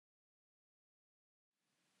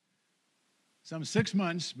Some 6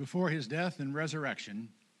 months before his death and resurrection,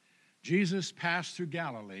 Jesus passed through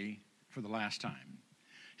Galilee for the last time.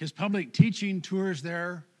 His public teaching tours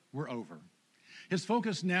there were over. His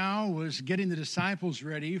focus now was getting the disciples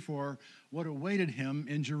ready for what awaited him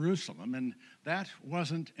in Jerusalem, and that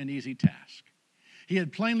wasn't an easy task. He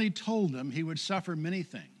had plainly told them he would suffer many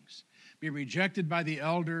things, be rejected by the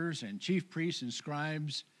elders and chief priests and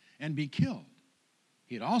scribes, and be killed.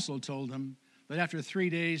 He had also told them that after 3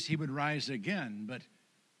 days he would rise again, but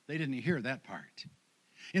they didn't hear that part.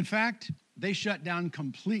 In fact, they shut down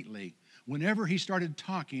completely whenever he started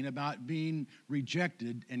talking about being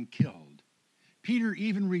rejected and killed. Peter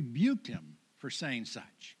even rebuked him for saying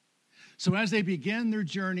such. So as they began their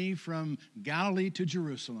journey from Galilee to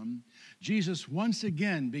Jerusalem, Jesus once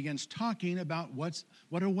again begins talking about what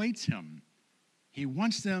awaits him. He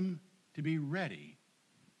wants them to be ready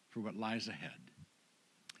for what lies ahead.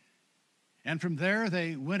 And from there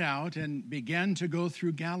they went out and began to go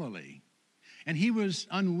through Galilee. And he was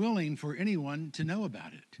unwilling for anyone to know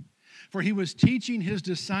about it. For he was teaching his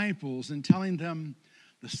disciples and telling them,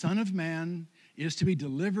 the Son of Man is to be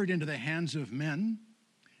delivered into the hands of men,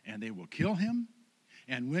 and they will kill him.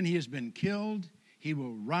 And when he has been killed, he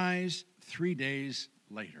will rise 3 days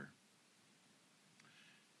later.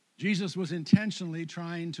 Jesus was intentionally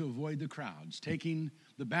trying to avoid the crowds, taking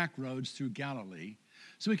the back roads through Galilee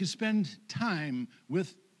so he could spend time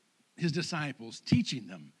with his disciples, teaching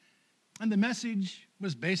them. And the message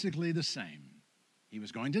was basically the same. He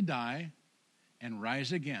was going to die and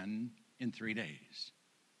rise again in 3 days.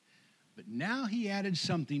 But now he added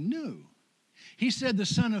something new. He said the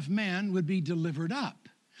Son of Man would be delivered up.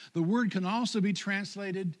 The word can also be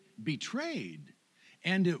translated betrayed,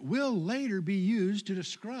 and it will later be used to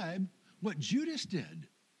describe what Judas did.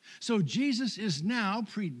 So Jesus is now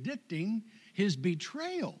predicting his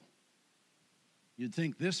betrayal. You'd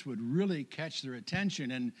think this would really catch their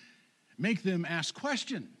attention and make them ask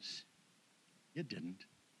questions. It didn't.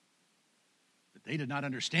 But they did not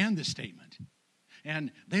understand this statement,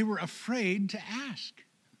 and they were afraid to ask.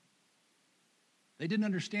 They didn't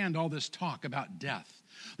understand all this talk about death.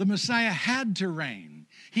 The Messiah had to reign.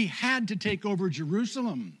 He had to take over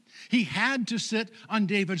Jerusalem. He had to sit on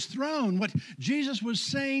David's throne. What Jesus was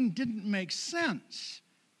saying didn't make sense,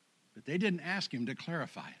 but they didn't ask him to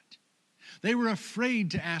clarify it. They were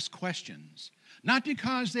afraid to ask questions, not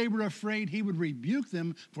because they were afraid he would rebuke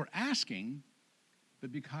them for asking,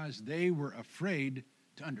 but because they were afraid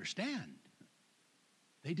to understand.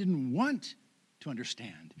 They didn't want to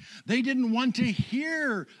understand. They didn't want to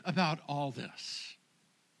hear about all this.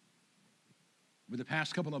 Over the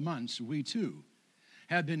past couple of months, we too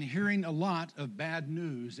have been hearing a lot of bad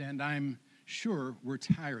news, and I'm sure we're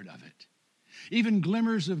tired of it. Even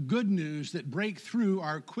glimmers of good news that break through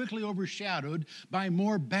are quickly overshadowed by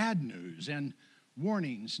more bad news and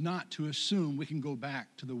warnings not to assume we can go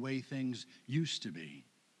back to the way things used to be.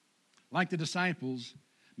 Like the disciples,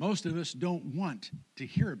 most of us don't want to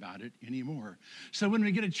hear about it anymore. So when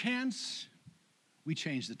we get a chance, we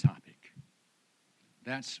change the topic.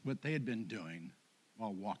 That's what they had been doing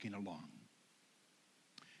while walking along.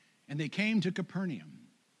 And they came to Capernaum.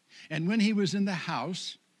 And when he was in the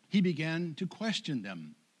house, he began to question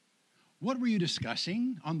them. What were you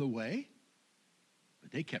discussing on the way?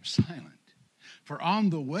 But they kept silent. For on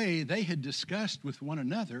the way they had discussed with one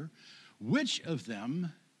another which of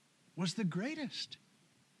them was the greatest.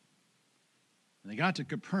 When they got to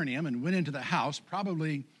Capernaum and went into the house,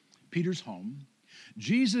 probably Peter's home,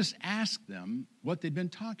 Jesus asked them what they'd been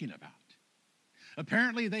talking about.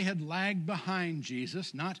 Apparently, they had lagged behind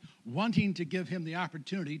Jesus, not wanting to give him the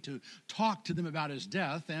opportunity to talk to them about his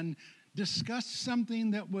death and discuss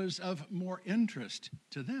something that was of more interest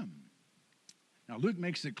to them. Now, Luke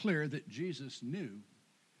makes it clear that Jesus knew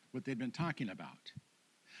what they'd been talking about,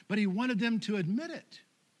 but he wanted them to admit it.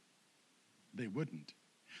 They wouldn't.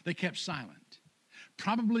 They kept silent,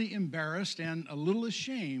 probably embarrassed and a little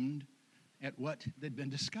ashamed at what they'd been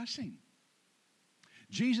discussing.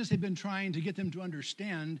 Jesus had been trying to get them to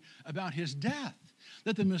understand about his death,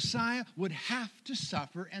 that the Messiah would have to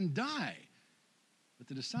suffer and die. But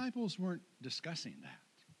the disciples weren't discussing that.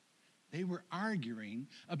 They were arguing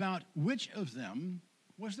about which of them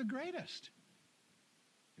was the greatest.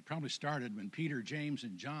 It probably started when Peter, James,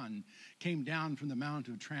 and John came down from the Mount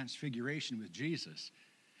of Transfiguration with Jesus.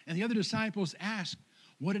 And the other disciples asked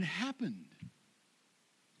what had happened.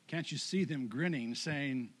 Can't you see them grinning,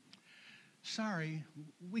 saying, "Sorry,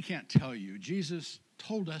 we can't tell you. Jesus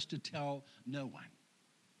told us to tell no one."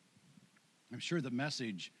 I'm sure the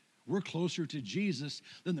message, "We're closer to Jesus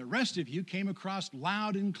than the rest of you," came across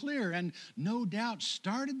loud and clear and no doubt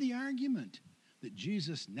started the argument that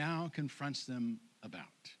Jesus now confronts them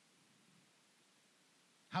about.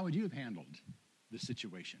 How would you have handled this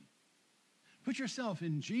situation? Put yourself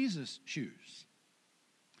in Jesus' shoes.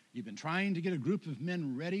 You've been trying to get a group of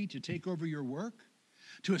men ready to take over your work,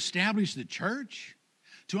 to establish the church,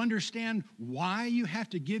 to understand why you have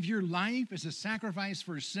to give your life as a sacrifice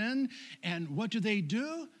for sin. And what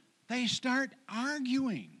do? They start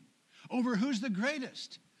arguing over who's the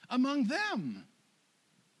greatest among them.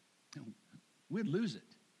 We'd lose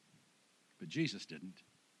it. But Jesus didn't.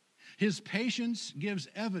 His patience gives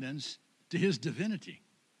evidence to his divinity.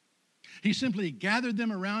 He simply gathered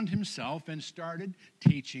them around himself and started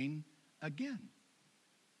teaching again.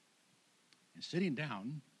 And sitting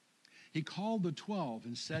down, he called the 12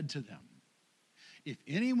 and said to them, "If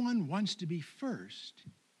anyone wants to be first,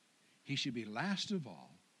 he should be last of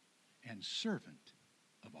all and servant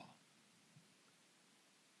of all."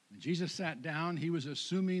 When Jesus sat down, he was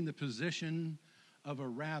assuming the position of a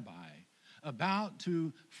rabbi about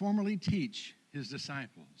to formally teach his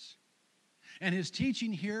disciples. And his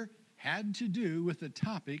teaching here had to do with the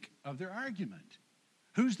topic of their argument.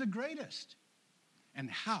 Who's the greatest? And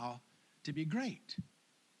how to be great.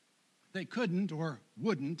 They couldn't or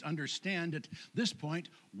wouldn't understand at this point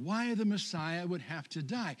why the Messiah would have to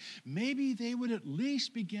die. Maybe they would at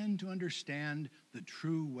least begin to understand the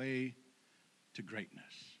true way to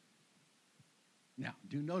greatness. Now,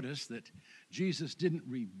 do notice that Jesus didn't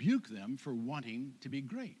rebuke them for wanting to be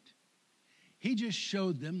great. He just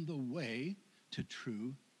showed them the way to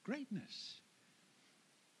true greatness.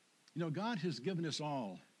 You know, God has given us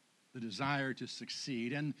all the desire to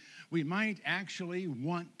succeed, and we might actually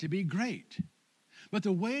want to be great. But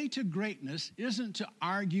the way to greatness isn't to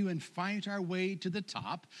argue and fight our way to the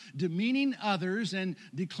top, demeaning others and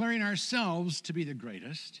declaring ourselves to be the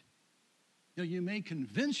greatest. You know, you may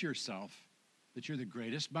convince yourself that you're the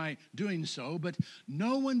greatest by doing so, but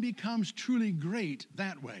no one becomes truly great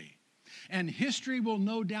that way. And history will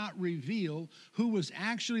no doubt reveal who was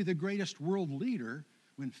actually the greatest world leader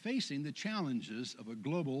when facing the challenges of a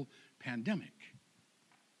global pandemic.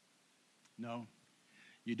 No,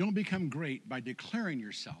 you don't become great by declaring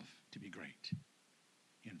yourself to be great.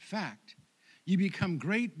 In fact, you become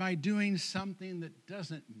great by doing something that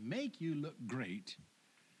doesn't make you look great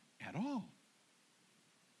at all.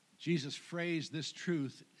 Jesus phrased this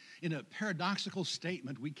truth in a paradoxical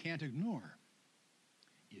statement we can't ignore.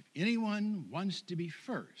 If anyone wants to be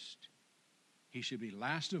first, he should be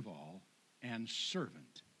last of all and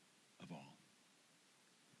servant of all.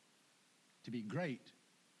 To be great,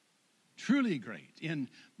 truly great, in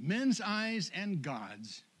men's eyes and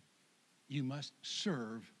God's, you must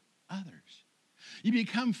serve others. You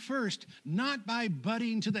become first not by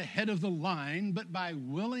butting to the head of the line, but by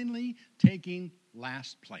willingly taking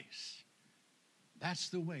last place. That's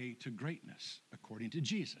the way to greatness, according to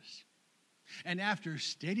Jesus. And after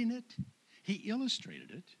stating it, he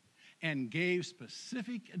illustrated it and gave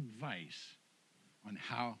specific advice on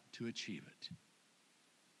how to achieve it.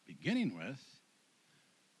 Beginning with,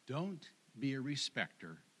 don't be a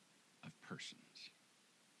respecter of persons.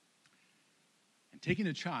 And taking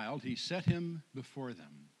a child, he set him before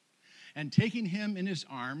them. And taking him in his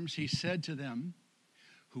arms, he said to them,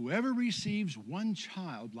 "Whoever receives one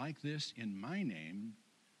child like this in my name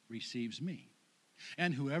receives me.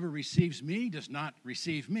 And whoever receives me does not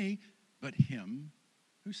receive me, but him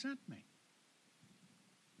who sent me."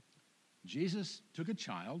 Jesus took a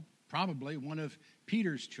child, probably one of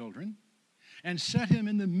Peter's children, and set him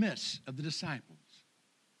in the midst of the disciples.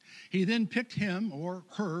 He then picked him or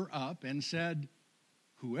her up and said,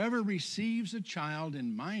 "Whoever receives a child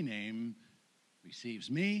in my name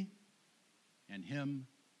receives me and him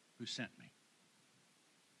who sent me."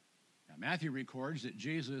 Now, Matthew records that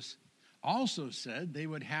Jesus also said they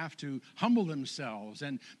would have to humble themselves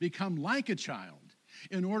and become like a child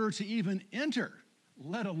in order to even enter,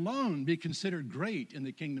 let alone be considered great in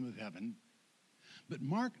the kingdom of heaven. But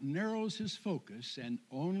Mark narrows his focus and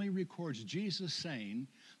only records Jesus saying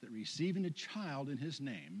that receiving a child in his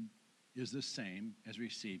name is the same as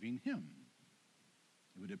receiving him.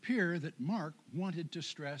 It would appear that Mark wanted to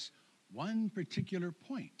stress one particular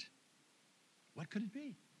point. What could it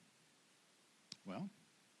be? Well,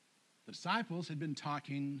 the disciples had been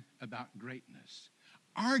talking about greatness,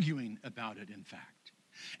 arguing about it, in fact.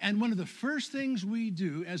 And one of the first things we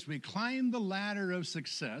do as we climb the ladder of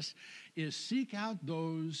success is seek out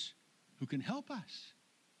those who can help us.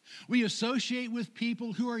 We associate with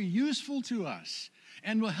people who are useful to us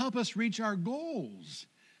and will help us reach our goals.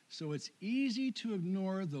 So it's easy to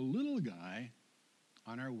ignore the little guy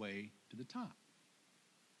on our way to the top.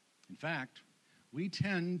 In fact, we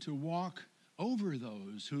tend to walk over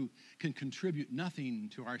those who can contribute nothing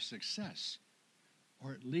to our success,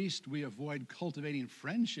 or at least we avoid cultivating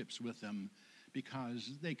friendships with them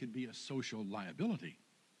because they could be a social liability.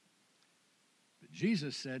 But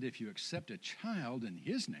Jesus said if you accept a child in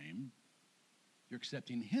his name, you're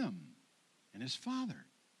accepting him and his Father.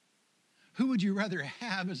 Who would you rather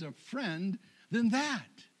have as a friend than that?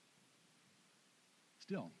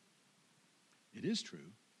 Still, it is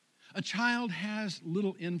true. A child has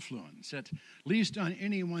little influence, at least on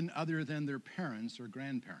anyone other than their parents or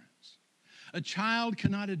grandparents. A child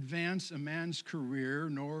cannot advance a man's career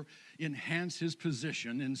nor enhance his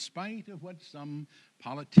position in spite of what some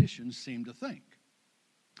politicians seem to think.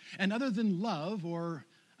 And other than love or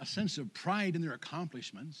a sense of pride in their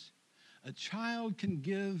accomplishments, a child can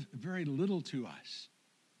give very little to us.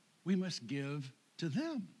 We must give to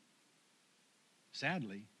them.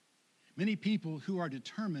 Sadly, many people who are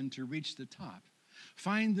determined to reach the top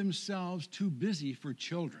find themselves too busy for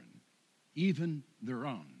children, even their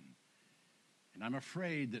own. And I'm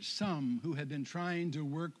afraid that some who have been trying to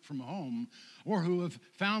work from home or who have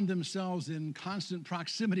found themselves in constant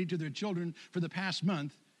proximity to their children for the past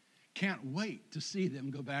month can't wait to see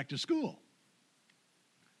them go back to school.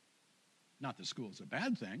 Not that school is a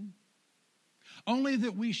bad thing, only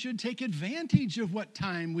that we should take advantage of what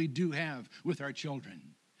time we do have with our children.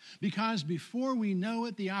 Because before we know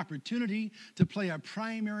it, the opportunity to play a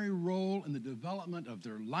primary role in the development of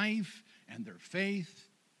their life and their faith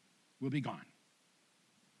will be gone.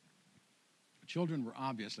 Children were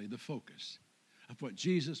obviously the focus of what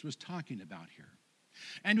Jesus was talking about here.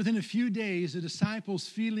 And within a few days, the disciples'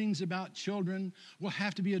 feelings about children will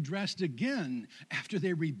have to be addressed again after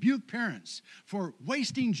they rebuke parents for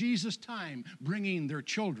wasting Jesus' time bringing their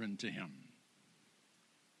children to him.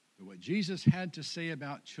 But what Jesus had to say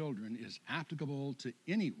about children is applicable to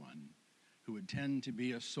anyone who would tend to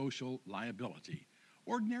be a social liability,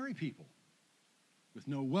 ordinary people with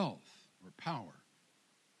no wealth or power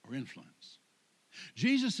or influence.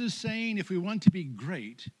 Jesus is saying if we want to be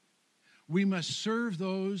great, we must serve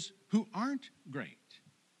those who aren't great.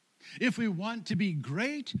 If we want to be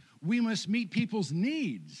great, we must meet people's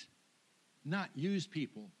needs, not use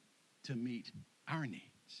people to meet our needs.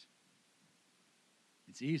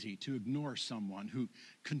 It's easy to ignore someone who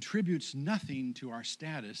contributes nothing to our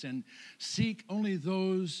status and seek only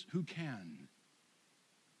those who can.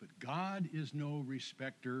 But God is no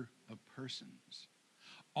respecter of persons.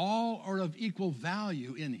 All are of equal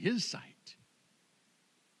value in his sight.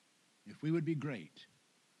 If we would be great,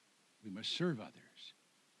 we must serve others,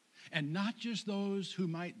 and not just those who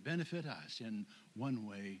might benefit us in one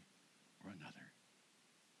way or another,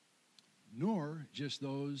 nor just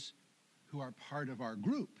those who are part of our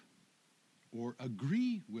group or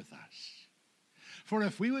agree with us. For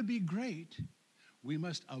if we would be great, we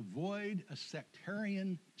must avoid a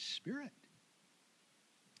sectarian spirit.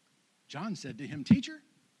 John said to him, "Teacher,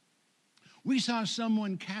 we saw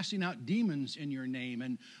someone casting out demons in your name,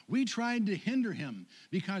 and we tried to hinder him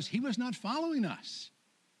because he was not following us."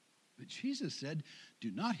 But Jesus said, "Do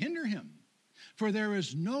not hinder him, for there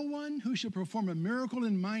is no one who shall perform a miracle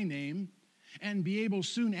in my name and be able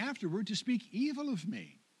soon afterward to speak evil of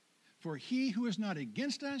me. For he who is not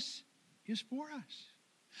against us is for us.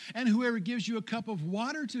 And whoever gives you a cup of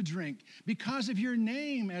water to drink because of your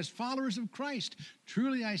name as followers of Christ,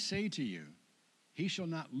 truly I say to you, he shall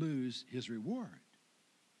not lose his reward.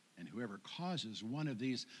 And whoever causes one of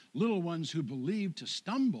these little ones who believe to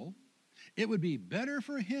stumble, it would be better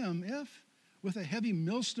for him if, with a heavy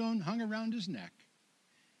millstone hung around his neck,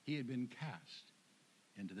 he had been cast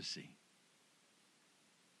into the sea."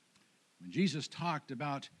 When Jesus talked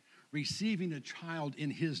about receiving a child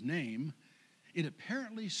in his name, it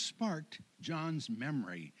apparently sparked John's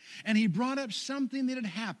memory. And he brought up something that had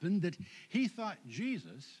happened that he thought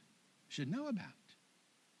Jesus should know about.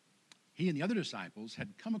 He and the other disciples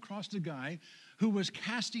had come across a guy who was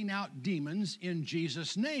casting out demons in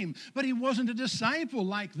Jesus' name, but he wasn't a disciple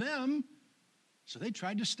like them, so they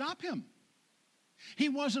tried to stop him. He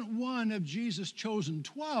wasn't one of Jesus' chosen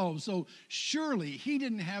 12, so surely he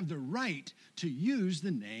didn't have the right to use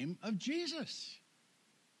the name of Jesus.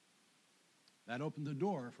 That opened the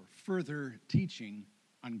door for further teaching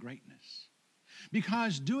on greatness.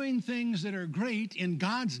 Because doing things that are great in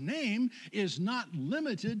God's name is not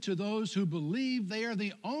limited to those who believe they are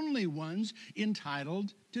the only ones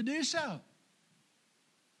entitled to do so.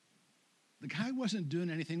 The guy wasn't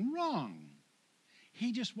doing anything wrong.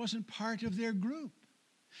 He just wasn't part of their group.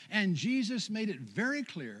 And Jesus made it very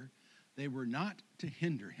clear they were not to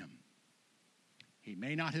hinder him. He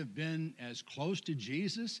may not have been as close to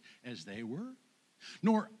Jesus as they were.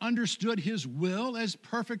 nor understood his will as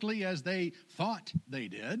perfectly as they thought they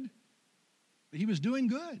did. But he was doing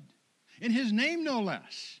good, in his name no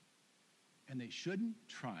less. And they shouldn't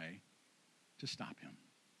try to stop him.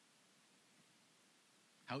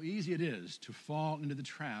 How easy it is to fall into the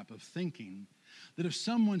trap of thinking that if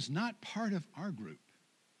someone's not part of our group,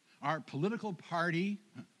 our political party,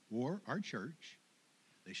 or our church,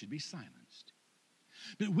 they should be silenced.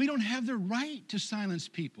 But we don't have the right to silence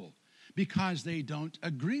people because they don't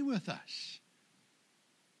agree with us.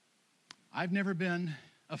 I've never been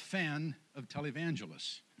a fan of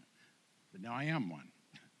televangelists, but now I am one.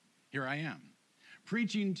 Here I am,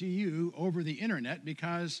 preaching to you over the internet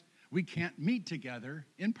because we can't meet together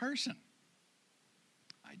in person.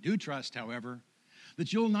 I do trust, however,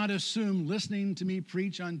 that you'll not assume listening to me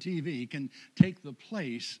preach on TV can take the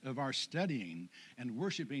place of our studying and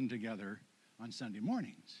worshiping together on Sunday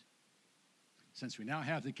mornings. Since we now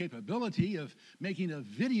have the capability of making a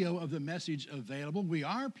video of the message available, we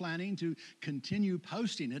are planning to continue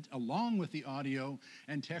posting it along with the audio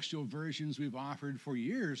and textual versions we've offered for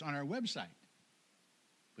years on our website.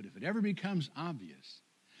 But if it ever becomes obvious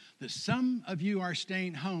that some of you are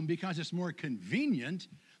staying home because it's more convenient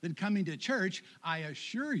than coming to church, I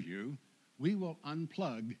assure you we will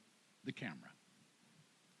unplug the camera.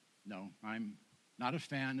 No, I'm not a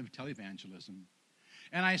fan of televangelism,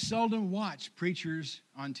 and I seldom watch preachers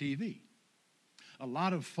on TV. A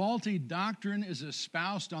lot of faulty doctrine is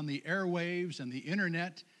espoused on the airwaves and the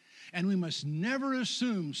internet, and we must never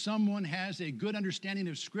assume someone has a good understanding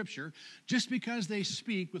of Scripture just because they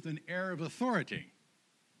speak with an air of authority.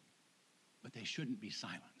 But they shouldn't be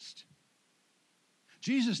silenced.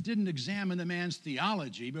 Jesus didn't examine the man's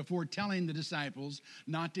theology before telling the disciples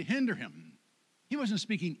not to hinder him. He wasn't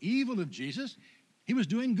speaking evil of Jesus. He was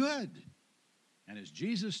doing good. And as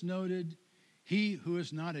Jesus noted, he who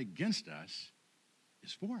is not against us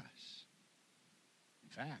is for us. In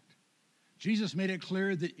fact, Jesus made it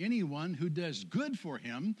clear that anyone who does good for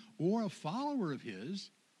him or a follower of his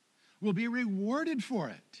will be rewarded for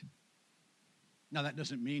it. Now, that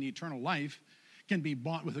doesn't mean eternal life can be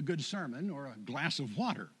bought with a good sermon or a glass of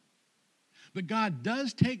water. But God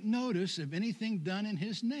does take notice of anything done in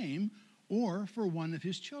his name or for one of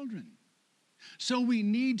his children. So we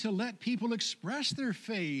need to let people express their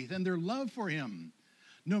faith and their love for him,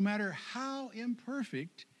 no matter how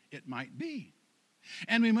imperfect it might be.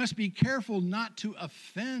 And we must be careful not to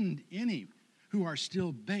offend any who are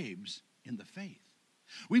still babes in the faith.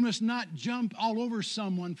 We must not jump all over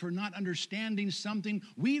someone for not understanding something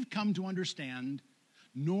we've come to understand,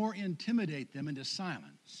 nor intimidate them into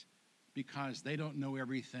silence because they don't know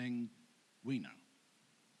everything we know.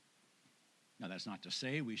 Now, that's not to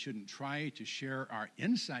say we shouldn't try to share our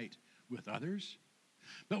insight with others,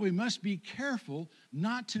 but we must be careful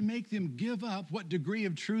not to make them give up what degree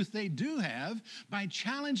of truth they do have by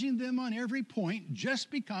challenging them on every point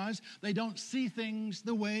just because they don't see things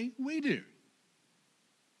the way we do.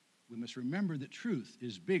 We must remember that truth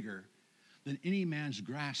is bigger than any man's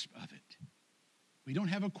grasp of it. We don't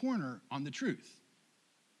have a corner on the truth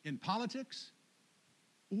in politics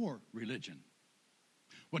or religion.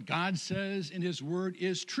 What God says in his word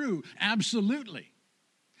is true, absolutely.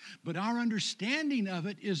 But our understanding of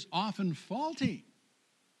it is often faulty,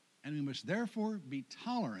 and we must therefore be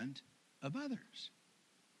tolerant of others.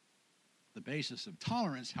 The basis of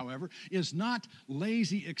tolerance, however, is not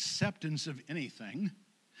lazy acceptance of anything,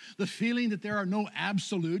 the feeling that there are no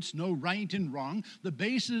absolutes, no right and wrong. The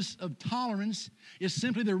basis of tolerance is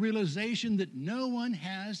simply the realization that no one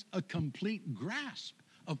has a complete grasp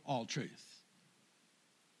of all truth.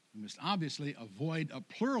 We must obviously avoid a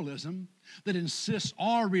pluralism that insists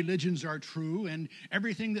all religions are true and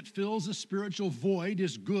everything that fills a spiritual void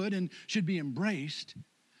is good and should be embraced.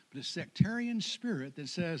 But a sectarian spirit that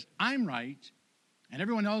says, I'm right and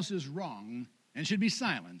everyone else is wrong and should be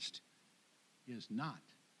silenced is not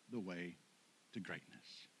the way to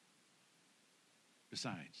greatness.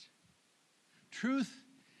 Besides, truth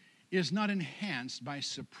is not enhanced by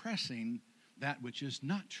suppressing that which is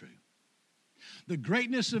not true. The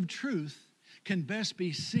greatness of truth can best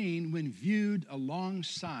be seen when viewed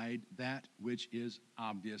alongside that which is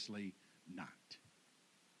obviously not.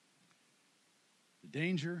 The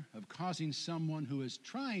danger of causing someone who is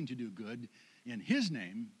trying to do good in his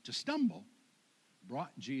name to stumble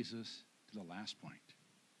brought Jesus to the last point.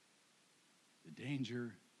 The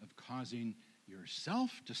danger of causing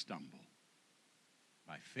yourself to stumble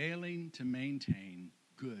by failing to maintain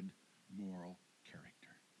good moral character.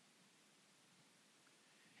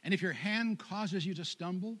 And if your hand causes you to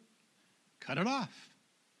stumble, cut it off.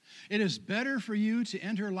 It is better for you to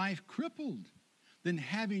enter life crippled than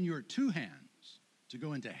having your two hands to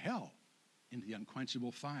go into hell, into the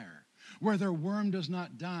unquenchable fire, where their worm does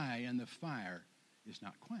not die and the fire is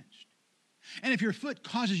not quenched. And if your foot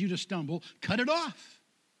causes you to stumble, cut it off.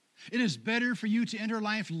 It is better for you to enter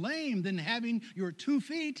life lame than having your 2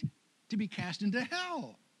 feet to be cast into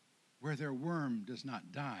hell, where their worm does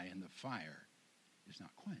not die and the fire is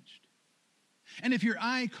not quenched. And if your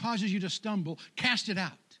eye causes you to stumble, cast it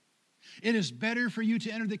out. It is better for you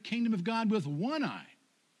to enter the kingdom of God with 1 eye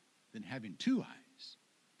than having 2 eyes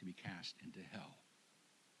to be cast into hell,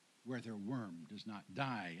 where their worm does not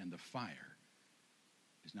die and the fire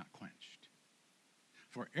is not quenched.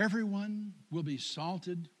 For everyone will be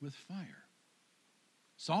salted with fire.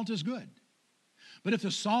 Salt is good, but if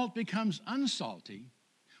the salt becomes unsalty,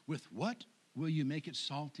 with what will you make it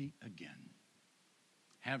salty again?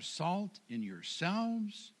 Have salt in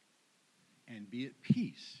yourselves and be at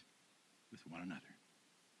peace with one another.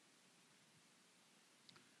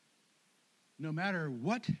 No matter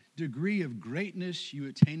what degree of greatness you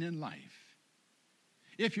attain in life,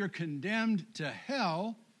 if you're condemned to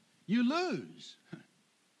hell, you lose.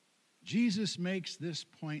 Jesus makes this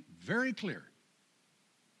point very clear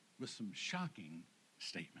with some shocking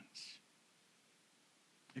statements.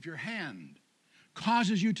 If your hand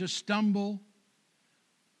causes you to stumble,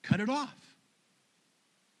 cut it off.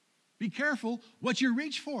 Be careful what you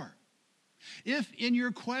reach for. If in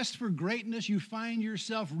your quest for greatness you find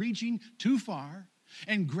yourself reaching too far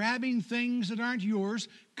and grabbing things that aren't yours,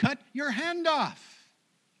 cut your hand off.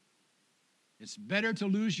 It's better to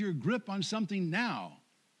lose your grip on something now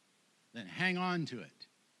than hang on to it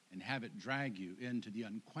and have it drag you into the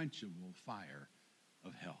unquenchable fire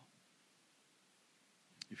of hell.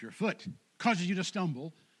 If your foot causes you to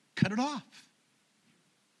stumble, cut it off.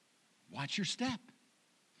 Watch your step.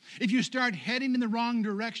 If you start heading in the wrong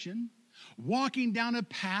direction, walking down a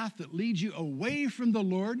path that leads you away from the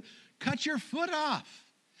Lord, cut your foot off.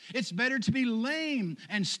 It's better to be lame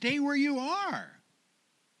and stay where you are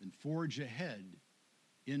than forge ahead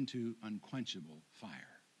into unquenchable fire.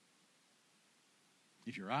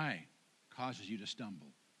 If your eye causes you to stumble,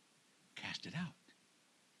 cast it out.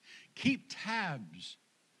 Keep tabs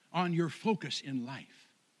on your focus in life.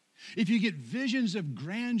 If you get visions of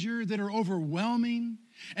grandeur that are overwhelming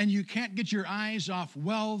and you can't get your eyes off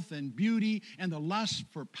wealth and beauty and the lust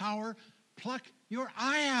for power, pluck your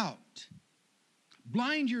eye out.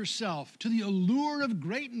 Blind yourself to the allure of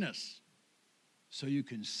greatness so you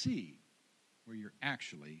can see where you're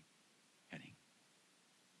actually heading.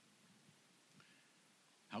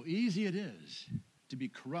 How easy it is to be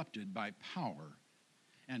corrupted by power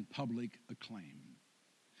and public acclaim.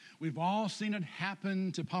 We've all seen it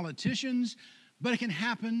happen to politicians, but it can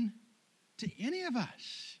happen to any of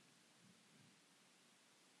us.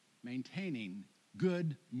 Maintaining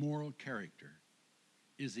good moral character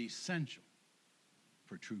is essential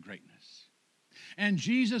for true greatness. And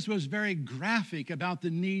Jesus was very graphic about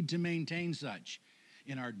the need to maintain such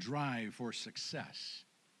in our drive for success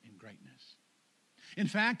and greatness. In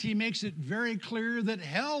fact, he makes it very clear that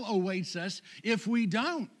hell awaits us if we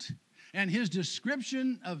don't. And his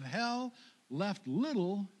description of hell left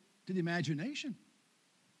little to the imagination.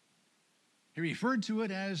 He referred to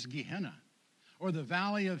it as Gehenna, or the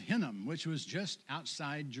Valley of Hinnom, which was just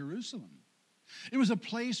outside Jerusalem. It was a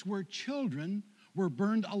place where children were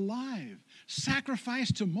burned alive,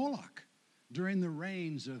 sacrificed to Moloch during the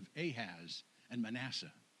reigns of Ahaz and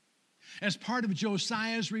Manasseh. As part of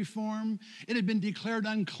Josiah's reform, it had been declared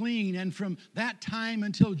unclean, and from that time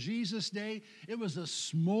until Jesus' day, it was a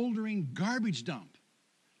smoldering garbage dump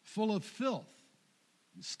full of filth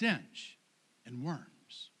and stench and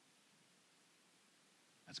worms.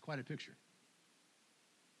 That's quite a picture.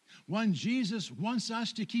 One Jesus wants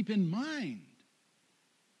us to keep in mind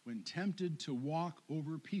when tempted to walk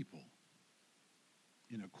over people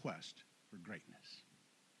in a quest for greatness.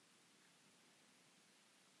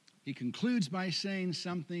 He concludes by saying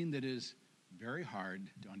something that is very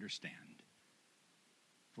hard to understand.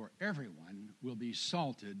 For everyone will be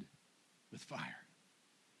salted with fire.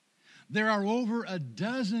 There are over a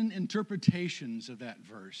dozen interpretations of that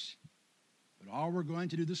verse, but all we're going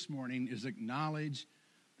to do this morning is acknowledge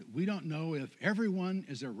that we don't know if everyone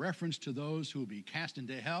is a reference to those who will be cast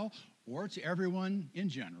into hell or to everyone in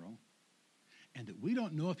general, and that we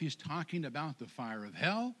don't know if he's talking about the fire of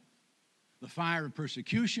hell, the fire of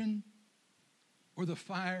persecution, or the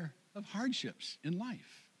fire of hardships in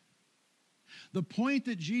life. The point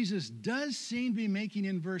that Jesus does seem to be making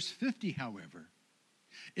in verse 50, however,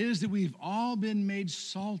 is that we've all been made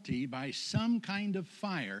salty by some kind of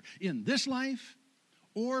fire in this life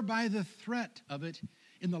or by the threat of it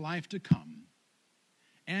in the life to come.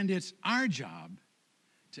 And it's our job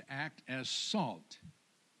to act as salt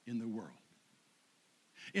in the world.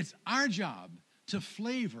 It's our job to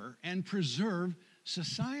flavor and preserve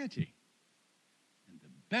society. And the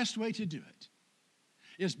best way to do it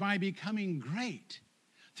is by becoming great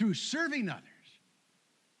through serving others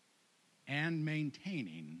and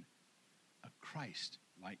maintaining a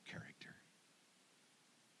Christ-like character.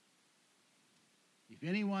 If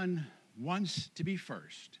anyone wants to be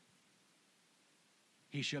first,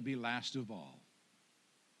 he shall be last of all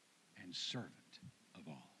and servant of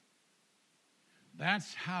all.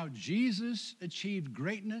 That's how Jesus achieved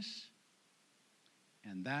greatness,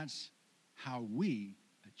 and that's how we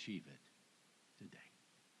achieve it today.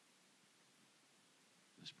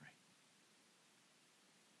 Let's pray.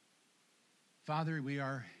 Father, we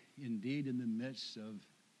are indeed in the midst of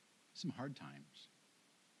some hard times.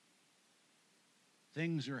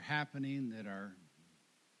 Things are happening that are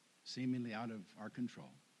seemingly out of our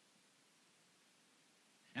control.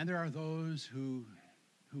 And there are those who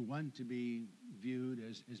want to be viewed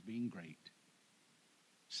as being great,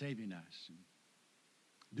 saving us, and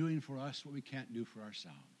doing for us what we can't do for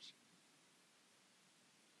ourselves.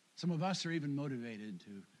 Some of us are even motivated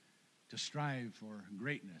to strive for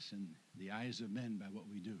greatness in the eyes of men by what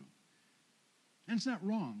we do. And it's not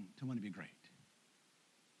wrong to want to be great,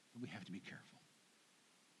 but we have to be careful.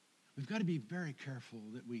 We've got to be very careful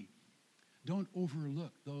that we don't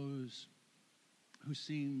overlook those who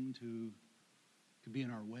seem to be in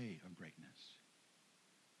our way of greatness.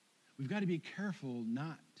 We've got to be careful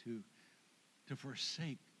not to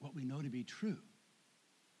forsake what we know to be true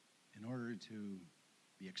in order to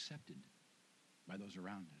be accepted by those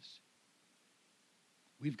around us.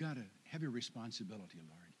 We've got a heavy responsibility,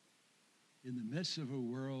 Lord, in the midst of a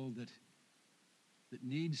world that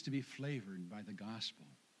needs to be flavored by the gospel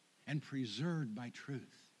and preserved by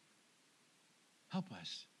truth. Help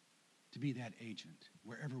us to be that agent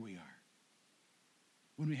wherever we are.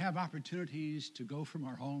 When we have opportunities to go from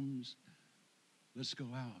our homes, let's go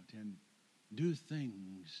out and do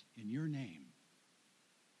things in your name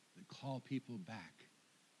that call people back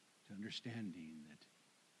to understanding that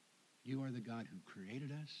you are the God who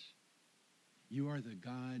created us. You are the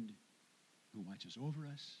God who watches over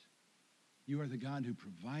us. You are the God who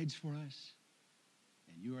provides for us.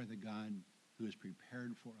 And you are the God who has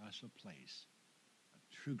prepared for us a place of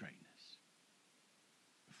true greatness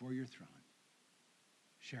before your throne,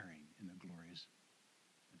 sharing in the glories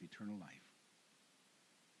of eternal life.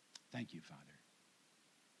 Thank you, Father,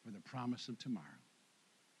 for the promise of tomorrow.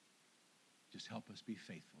 Just help us be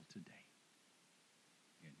faithful today.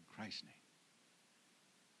 In Christ's name.